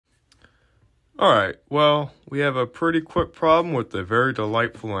Alright, well, we have a pretty quick problem with a very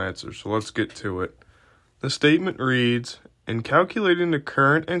delightful answer, so let's get to it. The statement reads, in calculating the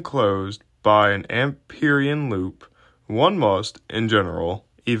current enclosed by an Amperian loop, one must, in general,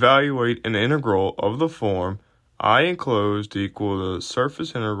 evaluate an integral of the form I enclosed equal to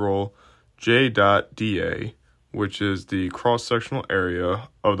surface integral J dot dA, which is the cross-sectional area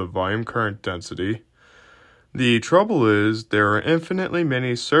of the volume current density. The trouble is, there are infinitely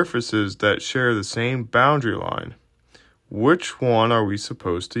many surfaces that share the same boundary line. Which one are we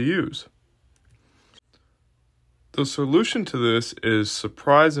supposed to use? The solution to this is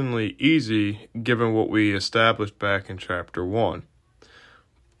surprisingly easy given what we established back in Chapter 1.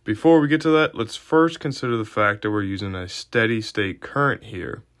 Before we get to that, let's first consider the fact that we're using a steady state current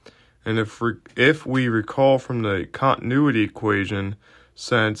here. And if we recall from the continuity equation,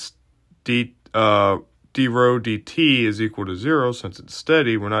 since d rho dt is equal to 0, since it's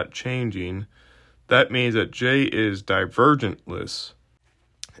steady, we're not changing. That means that J is divergentless.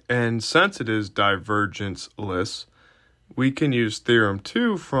 And since it is divergenceless, we can use theorem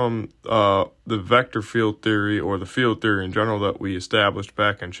 2 from the vector field theory, or the field theory in general, that we established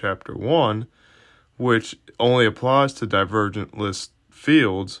back in Chapter 1, which only applies to divergentless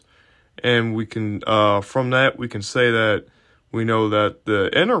fields. And we can, from that, we can say that we know that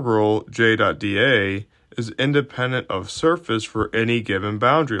the integral J dot dA is independent of surface for any given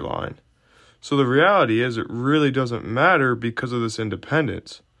boundary line. So the reality is it really doesn't matter because of this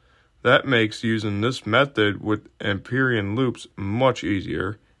independence. That makes using this method with Amperian loops much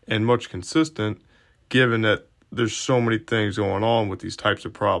easier and much consistent, given that there's so many things going on with these types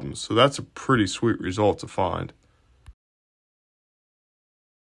of problems. So that's a pretty sweet result to find.